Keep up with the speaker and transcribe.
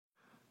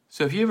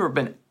So have you ever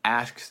been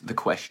asked the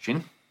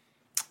question,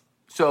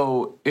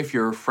 so if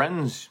your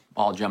friends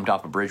all jumped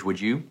off a bridge, would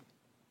you?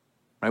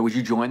 Right? Would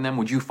you join them?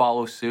 Would you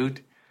follow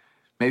suit?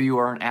 Maybe you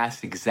weren't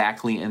asked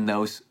exactly in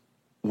those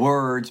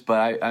words,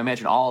 but I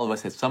imagine all of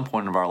us at some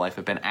point of our life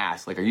have been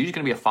asked, like, are you just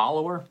going to be a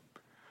follower? Are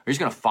you just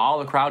going to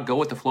follow the crowd, go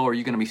with the flow, or are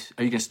you going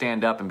to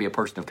stand up and be a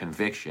person of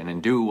conviction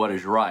and do what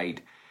is right,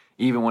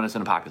 even when it's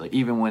unpopular,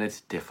 even when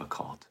it's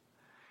difficult?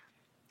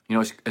 You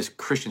know, as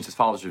Christians, as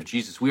followers of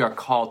Jesus, we are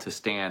called to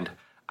stand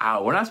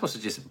out. We're not supposed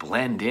to just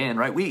blend in,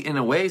 right? In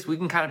a ways, we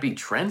can kind of be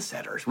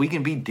trendsetters. We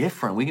can be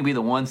different. We can be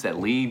the ones that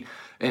lead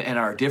and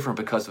are different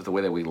because of the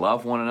way that we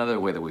love one another, the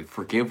way that we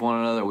forgive one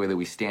another, the way that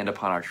we stand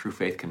upon our true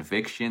faith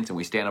convictions, and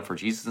we stand up for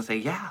Jesus and say,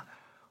 yeah,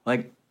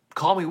 like,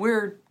 call me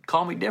weird,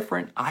 call me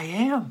different. I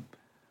am,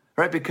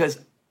 right? Because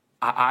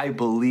I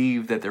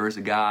believe that there is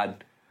a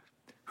God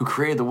who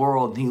created the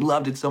world, and he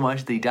loved it so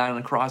much that he died on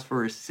the cross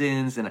for his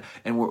sins, and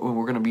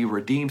we're going to be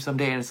redeemed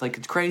someday. And it's like,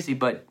 it's crazy,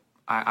 but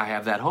I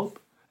have that hope.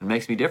 It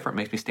makes me different,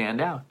 makes me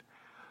stand out.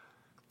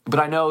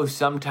 But I know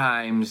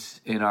sometimes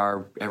in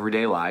our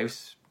everyday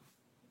lives,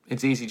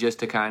 it's easy just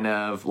to kind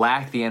of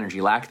lack the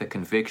energy, lack the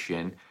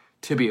conviction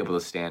to be able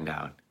to stand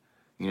out.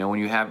 You know,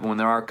 when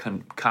there are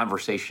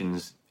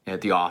conversations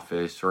at the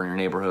office or in your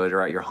neighborhood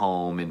or at your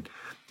home, and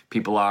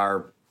people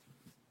are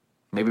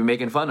maybe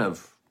making fun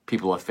of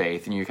people of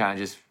faith, and you're kind of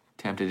just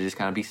tempted to just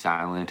kind of be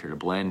silent or to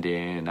blend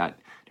in and not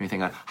do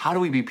anything. How do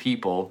we be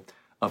people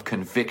of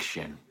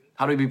conviction?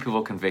 How do we be people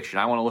of conviction?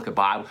 I want to look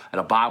at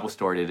a Bible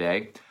story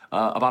today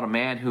about a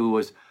man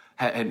who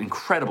had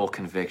incredible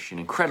conviction,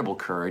 incredible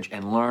courage,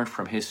 and learned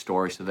from his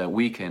story so that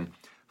we can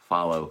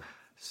follow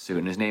suit.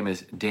 And his name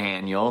is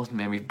Daniel. Some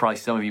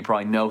of you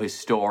probably know his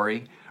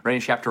story. Right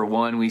in chapter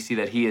 1, we see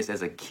that he is,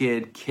 as a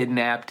kid,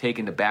 kidnapped,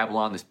 taken to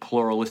Babylon, this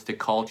pluralistic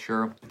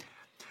culture,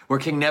 where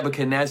King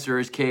Nebuchadnezzar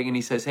is king, and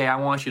he says, hey, I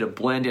want you to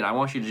blend in. I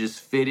want you to just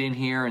fit in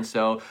here. And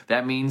so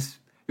that means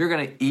you're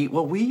going to eat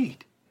what we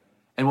eat.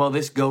 And while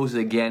this goes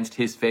against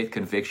his faith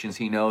convictions,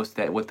 he knows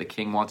that what the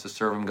king wants to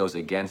serve him goes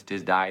against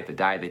his diet, the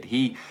diet that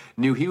he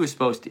knew he was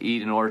supposed to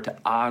eat in order to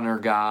honor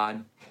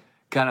God,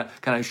 kind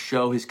of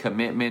show his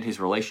commitment, his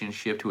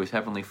relationship to his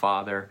heavenly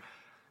Father.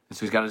 And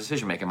so he's got a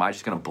decision to make. Am I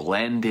just going to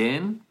blend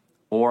in,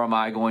 or am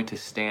I going to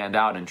stand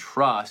out and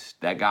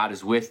trust that God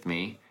is with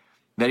me,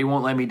 that he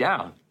won't let me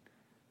down?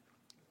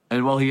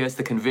 And well, he has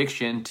the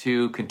conviction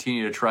to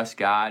continue to trust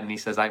God, and he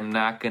says, I'm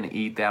not going to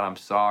eat that, I'm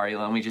sorry,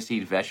 let me just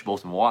eat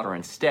vegetables and water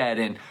instead.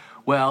 And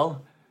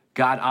well,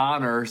 God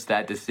honors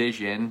that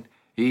decision.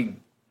 He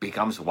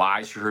becomes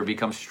wiser, he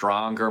becomes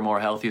stronger, more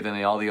healthy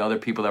than all the other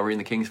people that were in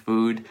the king's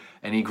food,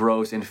 and he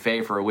grows in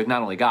favor with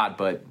not only God,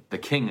 but the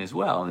king as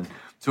well. And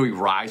so he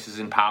rises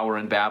in power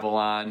in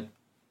Babylon.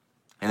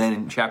 And then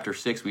in chapter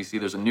 6, we see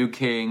there's a new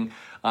king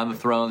on the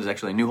throne. There's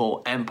actually a new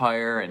whole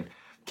empire, and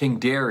King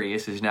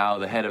Darius is now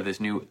the head of this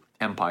new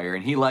empire,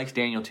 and he likes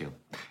Daniel too.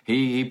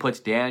 He puts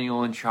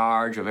Daniel in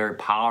charge, a very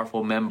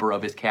powerful member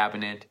of his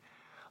cabinet.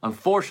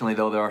 Unfortunately,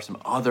 though, there are some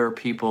other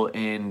people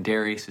in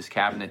Darius's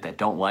cabinet that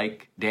don't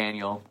like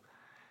Daniel.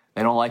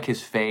 They don't like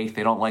his faith.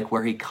 They don't like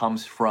where he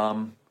comes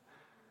from.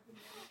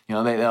 You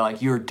know, they're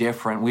like, you're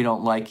different. We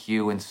don't like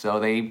you. And so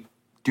they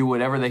do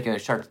whatever they can to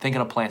start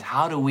thinking of plans.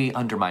 How do we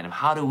undermine him?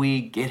 How do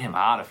we get him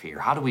out of here?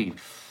 How do we...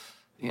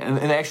 And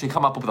they actually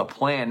come up with a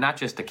plan, not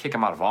just to kick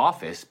him out of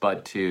office,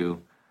 but to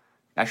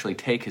actually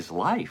take his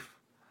life.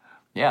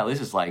 Yeah,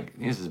 this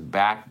is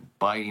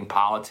backbiting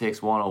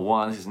politics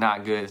 101. This is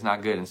not good. It's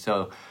not good. And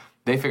so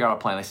they figure out a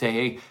plan. They say,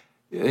 hey,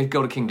 they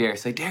go to King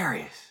Darius. Say,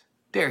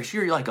 Darius,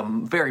 you're like a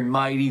very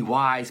mighty,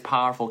 wise,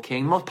 powerful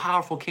king, most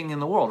powerful king in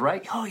the world,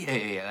 right? Oh,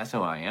 yeah, that's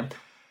who I am.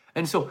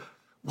 And so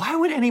why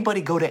would anybody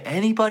go to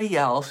anybody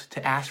else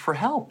to ask for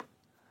help?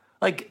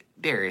 Like,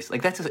 Darius,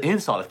 like, that's an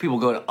insult if people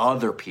go to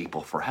other people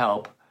for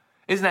help.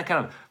 Isn't that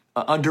kind of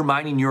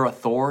undermining your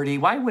authority?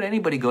 Why would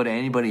anybody go to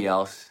anybody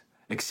else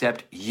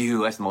except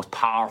you as the most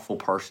powerful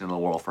person in the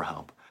world for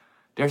help?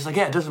 Darius is like,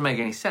 yeah, it doesn't make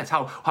any sense.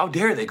 How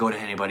dare they go to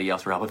anybody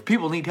else for help? If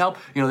people need help,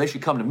 you know, they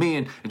should come to me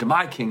and to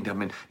my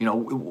kingdom. And, you know,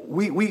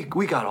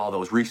 we got all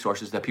those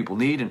resources that people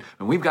need, and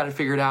we've got it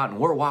figured out, and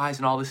we're wise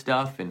and all this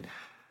stuff. And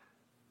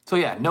so,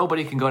 yeah,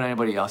 nobody can go to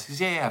anybody else. He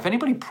says, yeah, if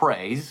anybody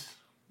prays,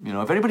 you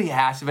know, if anybody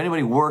asks, if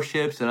anybody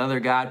worships another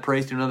God,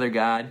 prays to another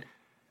God,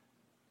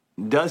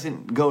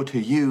 doesn't go to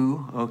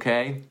you,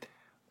 okay,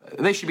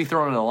 they should be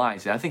thrown into the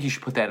lines. I think you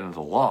should put that into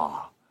the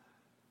law.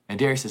 And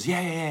Darius says,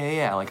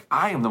 yeah, like,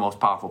 I am the most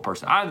powerful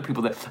person. I'm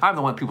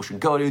the one people should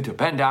go to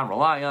bend down,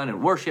 rely on,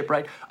 and worship,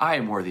 right? I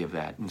am worthy of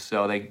that. And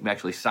so they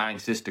actually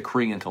signs this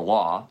decree into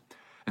law.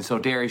 And so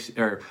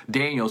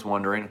Daniel's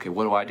wondering, okay,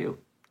 what do I do?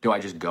 Do I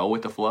just go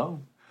with the flow?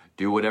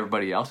 Do what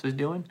everybody else is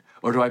doing?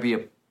 Or do I be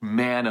a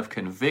man of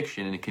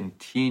conviction and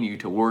continue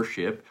to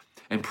worship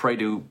and pray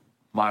to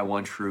my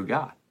one true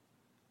God?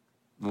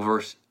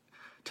 Verse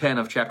 10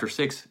 of chapter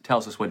 6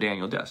 tells us what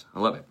Daniel does. I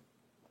love it.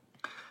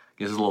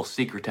 Gives us a little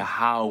secret to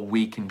how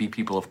we can be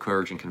people of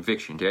courage and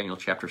conviction. Daniel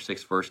chapter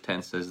 6 verse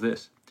 10 says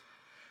this.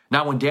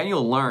 Now when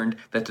Daniel learned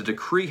that the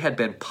decree had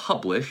been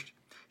published,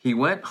 he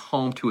went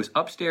home to his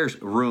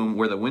upstairs room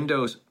where the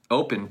windows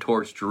opened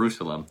towards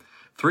Jerusalem.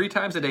 3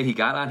 times a day he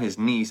got on his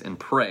knees and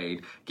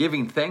prayed,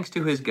 giving thanks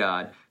to his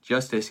God,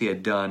 just as he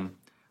had done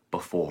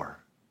before.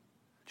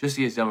 Just as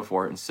he has done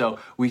before. And so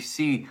we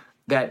see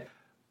that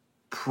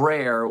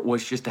prayer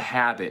was just a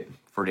habit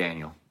for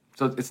Daniel.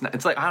 So it's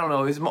like, I don't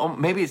know,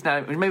 maybe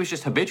it's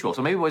just habitual.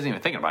 So maybe he wasn't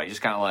even thinking about it. He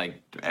just kind of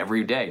like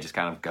every day just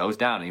kind of goes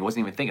down and he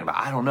wasn't even thinking about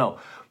it. I don't know.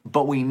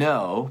 But we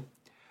know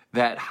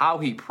that how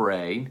he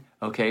prayed,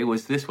 okay,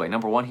 was this way.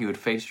 Number one, he would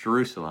face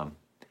Jerusalem.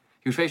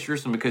 He would face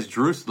Jerusalem because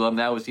Jerusalem,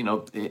 that was,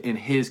 in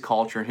his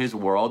culture, in his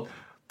world,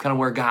 kind of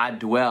where God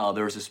dwelled.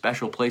 There was a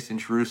special place in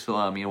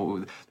Jerusalem.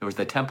 There was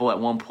the temple at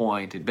one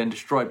point. It had been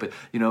destroyed. But,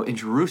 in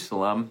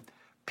Jerusalem,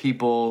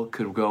 people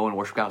could go and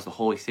worship God as the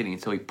holy city.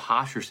 And so he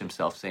postures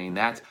himself saying,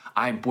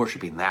 I'm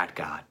worshiping that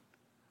God.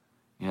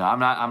 I'm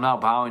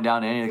not bowing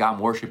down to any of the God. I'm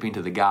worshiping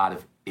to the God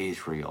of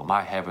Israel,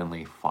 my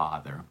heavenly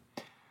Father.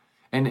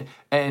 And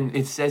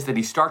it says that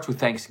he starts with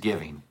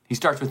thanksgiving. He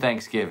starts with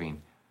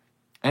thanksgiving.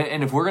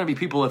 And if we're going to be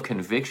people of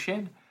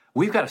conviction,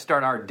 we've got to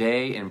start our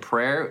day in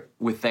prayer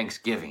with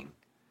thanksgiving.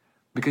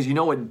 Because you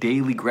know what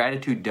daily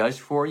gratitude does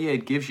for you?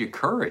 It gives you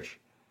courage.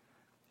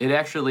 It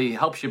actually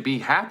helps you be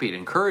happy. It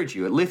encourages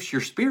you. It lifts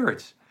your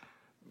spirits.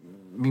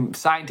 I mean,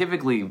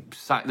 scientifically,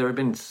 there have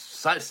been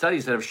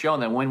studies that have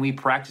shown that when we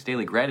practice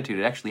daily gratitude,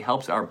 it actually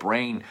helps our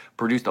brain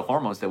produce the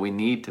hormones that we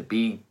need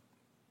to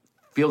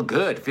feel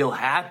good, feel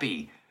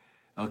happy,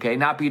 okay?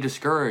 Not be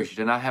discouraged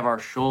and not have our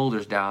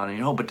shoulders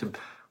down, but to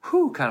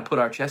kind of put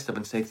our chest up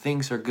and say,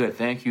 things are good.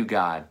 Thank you,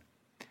 God.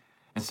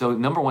 And so,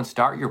 number one,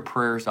 start your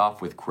prayers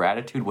off with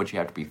gratitude, what you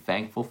have to be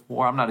thankful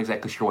for. I'm not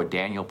exactly sure what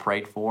Daniel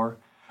prayed for,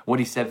 what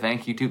he said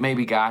thank you to.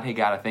 Maybe God, hey,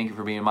 God, I thank you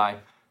for being my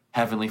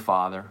heavenly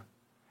Father.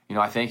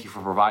 I thank you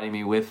for providing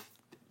me with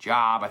a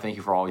job. I thank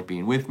you for always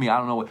being with me. I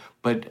don't know what,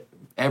 but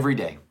every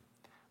day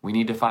we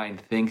need to find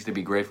things to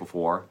be grateful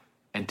for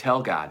and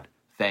tell God,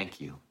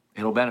 thank you.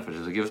 It'll benefit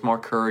us. It'll give us more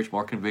courage,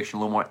 more conviction,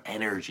 a little more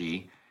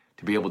energy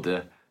to be able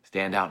to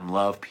stand out and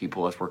love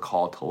people as we're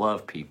called to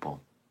love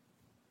people.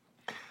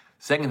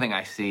 Second thing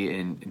I see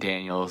in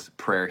Daniel's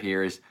prayer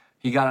here is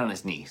he got on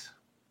his knees.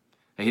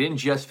 Now, he didn't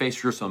just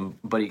face Jerusalem,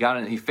 but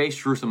he faced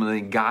Jerusalem and then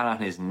he got on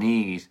his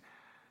knees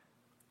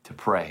to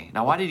pray.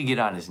 Now, why did he get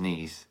on his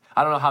knees?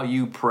 I don't know how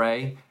you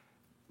pray,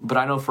 but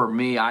I know for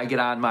me, I get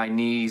on my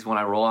knees when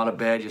I roll out of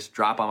bed, just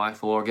drop on my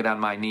floor, get on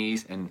my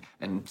knees and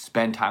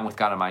spend time with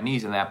God on my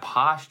knees. And that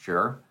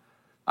posture,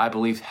 I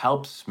believe,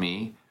 helps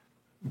me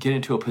get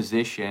into a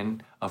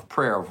position of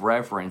prayer, of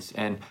reverence,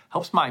 and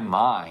helps my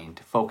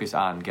mind focus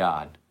on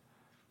God,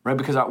 right?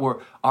 Because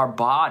our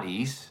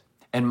bodies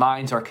and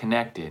minds are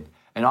connected.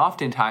 And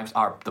oftentimes,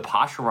 the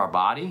posture of our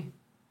body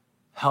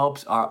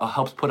helps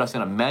put us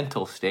in a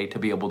mental state to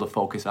be able to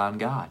focus on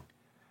God.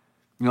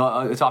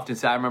 It's often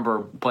said, I remember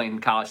playing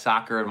college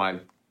soccer and my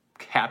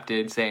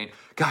captain saying,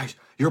 guys,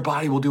 your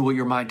body will do what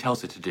your mind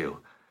tells it to do.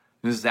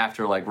 And this is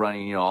after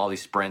running, all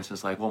these sprints. And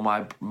it's like, well,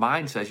 my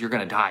mind says you're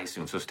going to die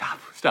soon, so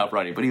stop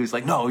running. But he was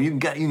like, no, you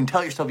can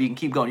tell yourself you can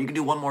keep going. You can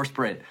do one more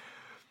sprint.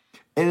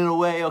 And in a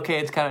way, okay,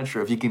 it's kind of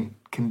true. If you can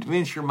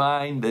convince your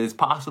mind that it's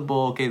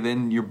possible, okay,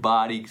 then your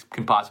body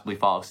can possibly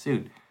follow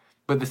suit.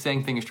 But the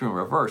same thing is true in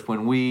reverse.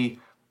 When we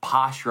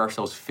posture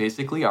ourselves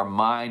physically, our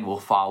mind will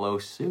follow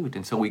suit.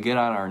 And so we get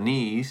on our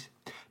knees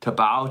to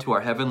bow to our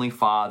Heavenly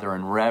Father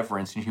in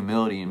reverence and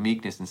humility and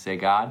meekness and say,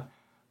 God,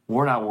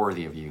 we're not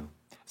worthy of you.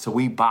 So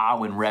we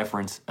bow in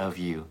reverence of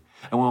you.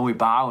 And when we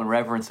bow in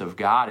reverence of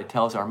God, it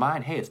tells our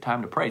mind, hey, it's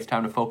time to pray. It's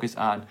time to focus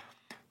on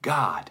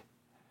God.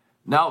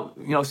 Now,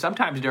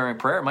 sometimes during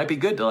prayer, it might be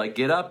good to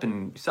get up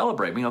and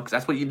celebrate, because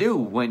that's what you do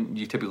when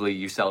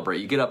you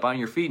celebrate. You get up on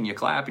your feet and you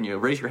clap and you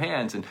raise your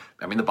hands. And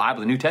the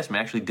Bible, the New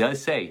Testament actually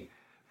does say,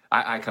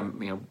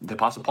 the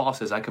Apostle Paul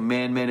says, I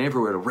command men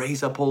everywhere to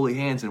raise up holy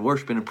hands and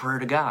worship in prayer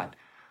to God.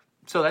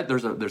 So that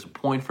there's a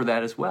point for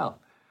that as well.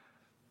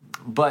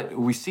 But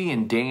we see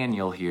in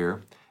Daniel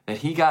here that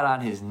he got on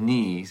his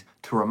knees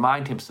to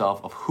remind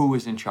himself of who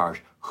was in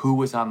charge, who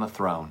was on the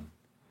throne.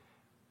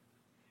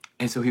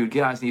 And so he would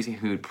get on his knees and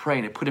he would pray,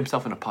 and it put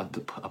himself in a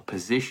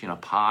position, a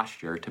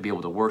posture to be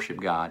able to worship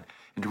God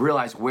and to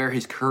realize where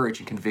his courage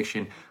and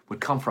conviction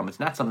would come from. It's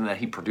not something that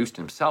he produced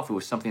himself. It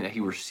was something that he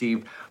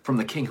received from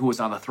the king who was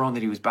on the throne that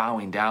he was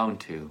bowing down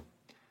to.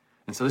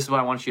 And so this is what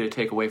I want you to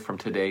take away from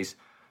today's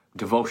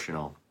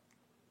devotional.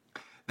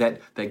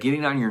 That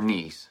getting on your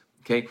knees,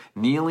 okay,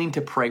 kneeling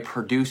to pray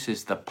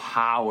produces the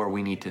power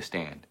we need to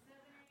stand.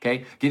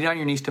 Okay, getting on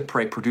your knees to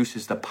pray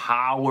produces the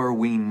power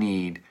we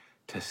need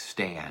to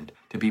stand,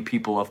 to be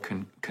people of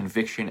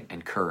conviction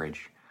and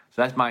courage.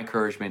 So that's my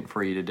encouragement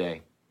for you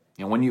today.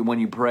 When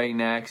you pray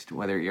next,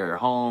 whether you're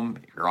at home,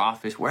 your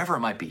office, wherever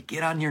it might be,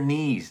 get on your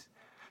knees.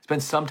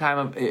 Spend some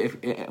time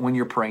when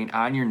you're praying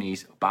on your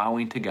knees,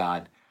 bowing to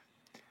God,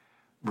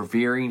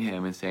 revering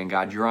Him and saying,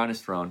 God, you're on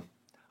His throne.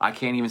 I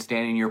can't even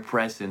stand in your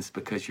presence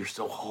because you're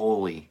so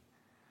holy.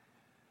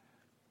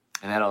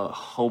 And that'll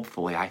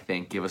hopefully, I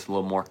think, give us a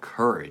little more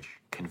courage,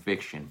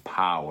 conviction,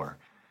 power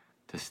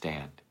to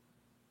stand.